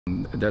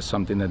That's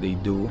something that they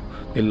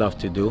love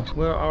to do.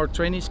 Well, our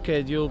training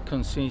schedule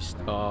consists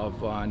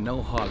of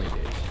no holidays.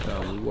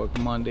 We work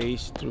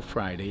Mondays through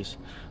Fridays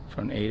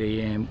from 8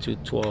 a.m. to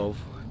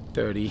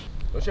 12:30.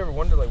 Don't you ever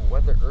wonder like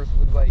what the earth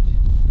looked like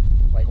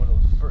when it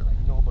was first,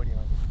 like nobody on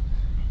it,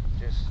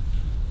 just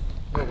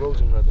no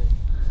roads and nothing,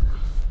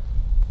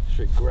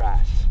 straight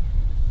grass.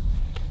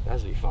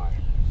 That'd be fire.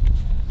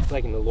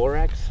 Like in the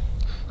Lorax.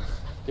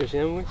 You ever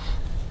seen that movie?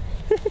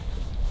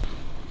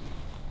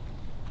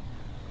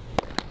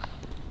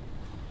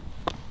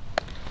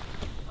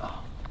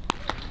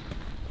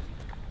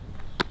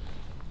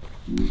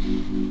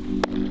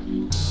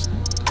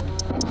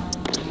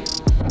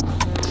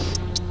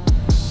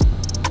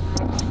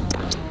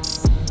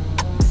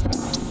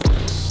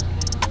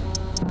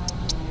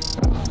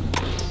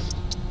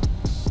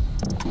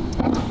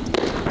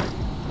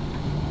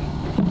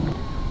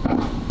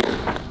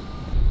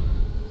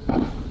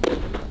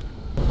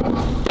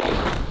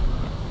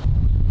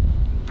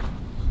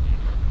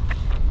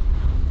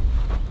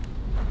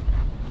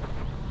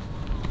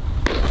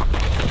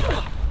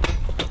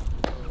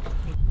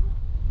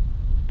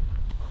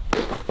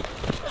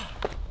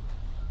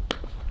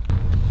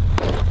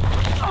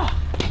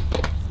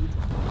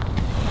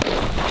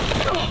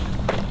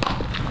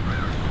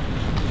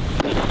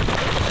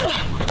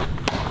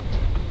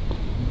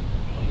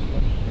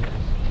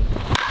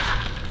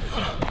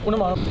 Una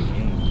mano.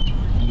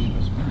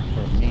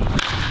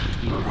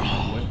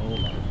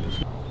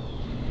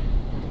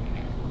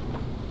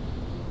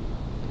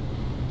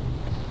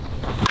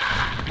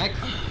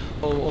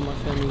 All my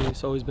family,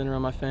 it's always been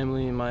around my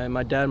family, and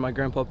my dad and my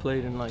grandpa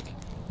played, and like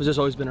it's just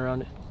always been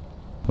around it.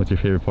 What's your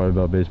favorite part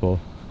about baseball?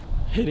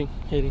 Hitting.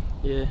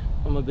 Yeah,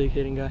 I'm a big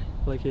hitting guy.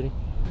 I like hitting.